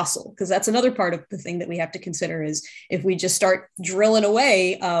scratch the fossil. Because that's another part of the thing that we have to consider is if we just start drilling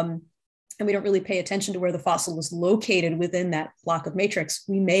away and we don't really pay attention to where the fossil was located within that block of matrix,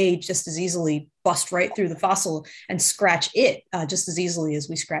 we may just as easily bust right through the fossil and scratch it just as easily as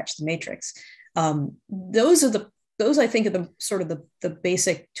we scratch the matrix. Those I think are the sort of the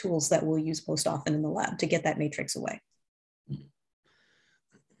basic tools that we'll use most often in the lab to get that matrix away.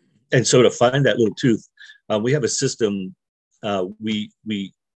 And so to find that little tooth, we have a system. We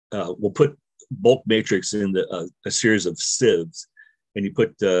will put bulk matrix in a series of sieves, and you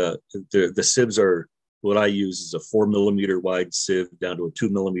put the sieves are what I use is a 4 millimeter wide sieve down to a 2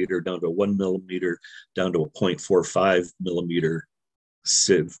 millimeter, down to a 1 millimeter, down to a 0.45 millimeter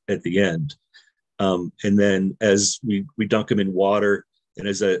sieve at the end. And then as we dunk them in water, and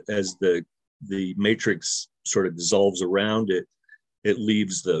as the matrix sort of dissolves around it, it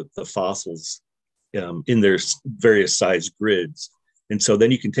leaves the fossils in their various size grids. And so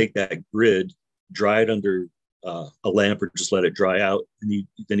then you can take that grid, dry it under a lamp or just let it dry out. And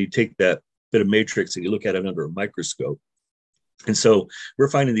then you take that bit of matrix and you look at it under a microscope. And so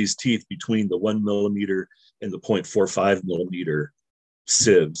we're finding these teeth between the 1 millimeter and the 0.45 millimeter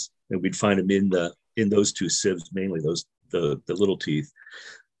sieves. And we'd find them in those two sieves, mainly the little teeth.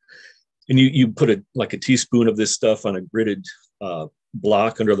 And you put like a teaspoon of this stuff on a gridded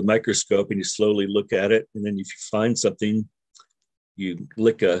block under the microscope, and you slowly look at it. And then if you find something, you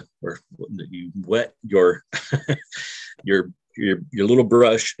or you wet your your little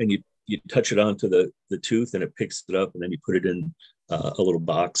brush, and you touch it onto the tooth, and it picks it up, and then you put it in a little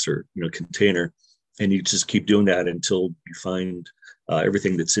box or container, and you just keep doing that until you find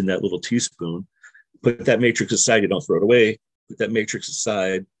everything that's in that little teaspoon. Put that matrix aside. You don't throw it away. Put that matrix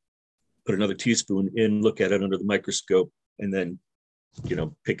aside. Put another teaspoon in, look at it under the microscope, and then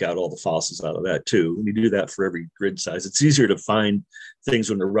pick out all the fossils out of that too. And you do that for every grid size. It's easier to find things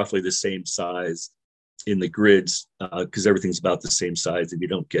when they're roughly the same size in the grids because everything's about the same size and you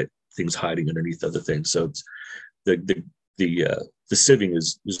don't get things hiding underneath other things. So it's the sieving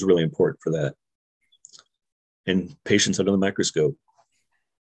is really important for that. And patience under the microscope.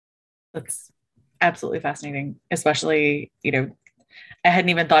 That's absolutely fascinating, especially, I hadn't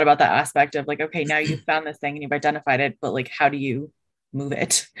even thought about that aspect of like, okay, now you've found this thing and you've identified it, but like, how do you move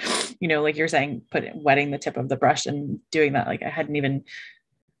it? Like you're saying, wetting the tip of the brush and doing that. Like I hadn't even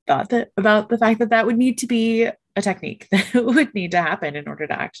thought about the fact that would need to be a technique that would need to happen in order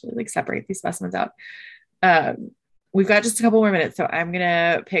to actually like separate these specimens out. We've got just a couple more minutes, so I'm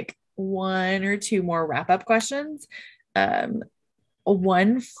gonna pick one or two more wrap-up questions.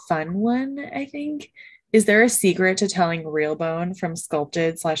 One fun one, I think. Is there a secret to telling real bone from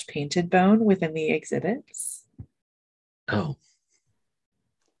sculpted/painted bone within the exhibits? Oh,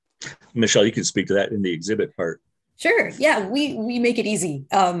 Michelle, you can speak to that in the exhibit part. Sure. Yeah, we make it easy,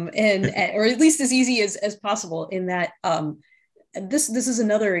 and or at least as easy as possible. In that, this is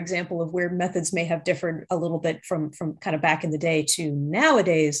another example of where methods may have differed a little bit from kind of back in the day to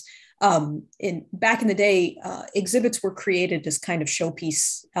nowadays. Back in the day, exhibits were created as kind of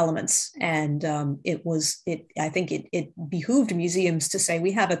showpiece elements, and I think it behooved museums to say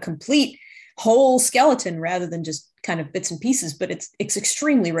we have a complete whole skeleton rather than just kind of bits and pieces. But it's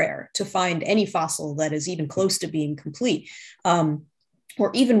extremely rare to find any fossil that is even close to being complete,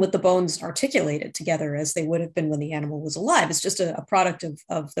 or even with the bones articulated together as they would have been when the animal was alive. It's just a product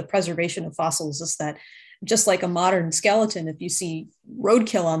of the preservation of fossils. Is that just like a modern skeleton, if you see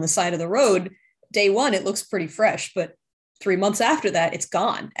roadkill on the side of the road, day one, it looks pretty fresh, but 3 months after that, it's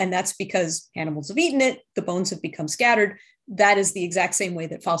gone. And that's because animals have eaten it, the bones have become scattered. That is the exact same way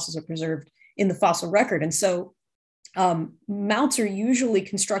that fossils are preserved in the fossil record. And so mounts are usually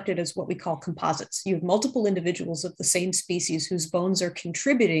constructed as what we call composites. You have multiple individuals of the same species whose bones are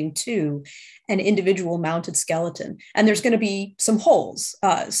contributing to an individual mounted skeleton. And there's going to be some holes,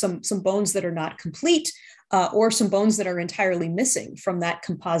 some bones that are not complete, or some bones that are entirely missing from that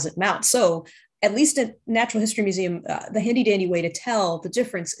composite mount. So at least at Natural History Museum, the handy dandy way to tell the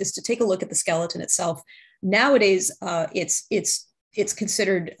difference is to take a look at the skeleton itself. Nowadays, it's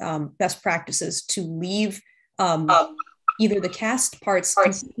considered best practices to leave either the cast parts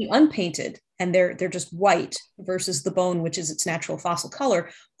completely unpainted and they're just white versus the bone, which is its natural fossil color,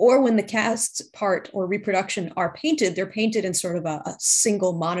 or when the cast part or reproduction are painted, they're painted in sort of a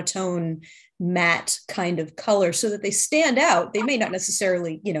single monotone matte kind of color so that they stand out. They may not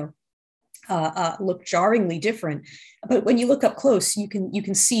necessarily, look jarringly different, but when you look up close, you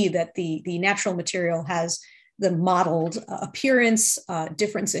can see that the natural material has the modeled appearance,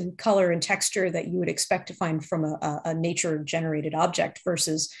 difference in color and texture that you would expect to find from a nature-generated object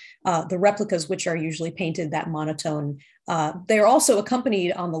versus the replicas, which are usually painted that monotone. They're also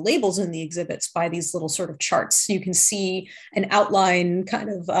accompanied on the labels in the exhibits by these little sort of charts. You can see an outline kind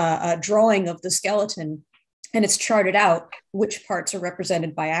of a drawing of the skeleton, and it's charted out which parts are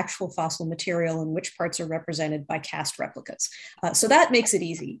represented by actual fossil material and which parts are represented by cast replicas. So that makes it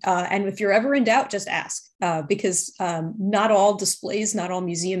easy. And if you're ever in doubt, just ask, because not all displays, not all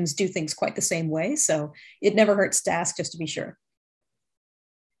museums do things quite the same way. So it never hurts to ask just to be sure.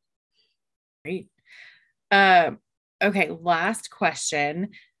 Great. Okay, last question.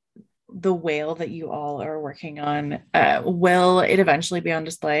 The whale that you all are working on, will it eventually be on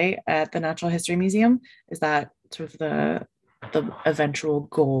display at the Natural History Museum? Is that sort of the eventual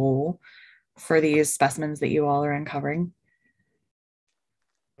goal for these specimens that you all are uncovering?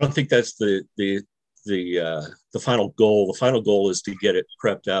 I don't think that's the final goal. The final goal is to get it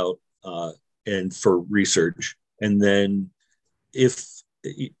prepped out and for research, and then the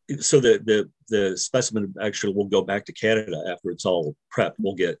specimen actually will go back to Canada after it's all prepped.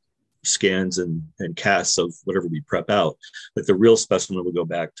 We'll get scans and casts of whatever we prep out, but the real specimen will go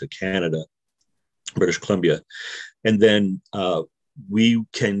back to Canada, British Columbia, and then we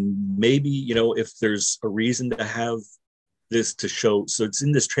can maybe, if there's a reason to have this to show. So it's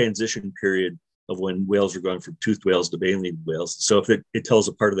in this transition period of when whales are going from toothed whales to baleen whales. So if it tells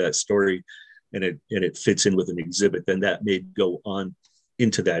a part of that story and it fits in with an exhibit, then that may go on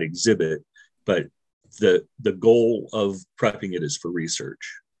into that exhibit. But the goal of prepping it is for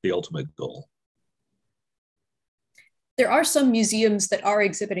research, the ultimate goal. There are some museums that are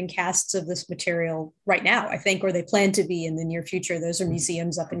exhibiting casts of this material right now, I think, or they plan to be in the near future. Those are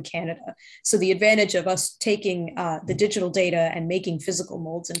museums up in Canada. So the advantage of us taking the digital data and making physical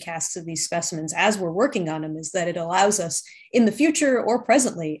molds and casts of these specimens as we're working on them is that it allows us in the future or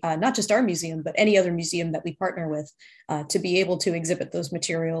presently, not just our museum, but any other museum that we partner with, to be able to exhibit those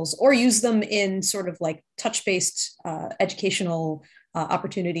materials or use them in sort of like touch-based educational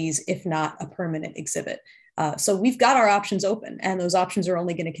opportunities, if not a permanent exhibit. So we've got our options open, and those options are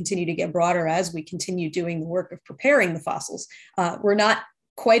only going to continue to get broader as we continue doing the work of preparing the fossils. We're not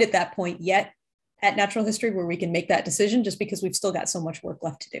quite at that point yet at Natural History where we can make that decision, just because we've still got so much work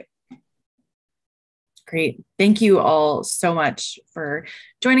left to do. Great. Thank you all so much for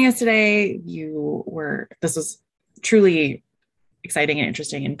joining us today. This was truly exciting and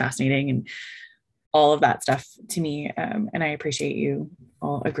interesting and fascinating and all of that stuff to me. And I appreciate you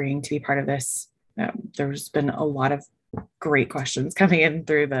all agreeing to be part of this. There's been a lot of great questions coming in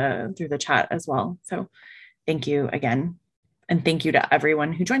through the chat as well. So thank you again. And thank you to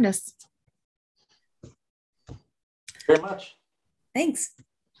everyone who joined us. Very much. Thanks.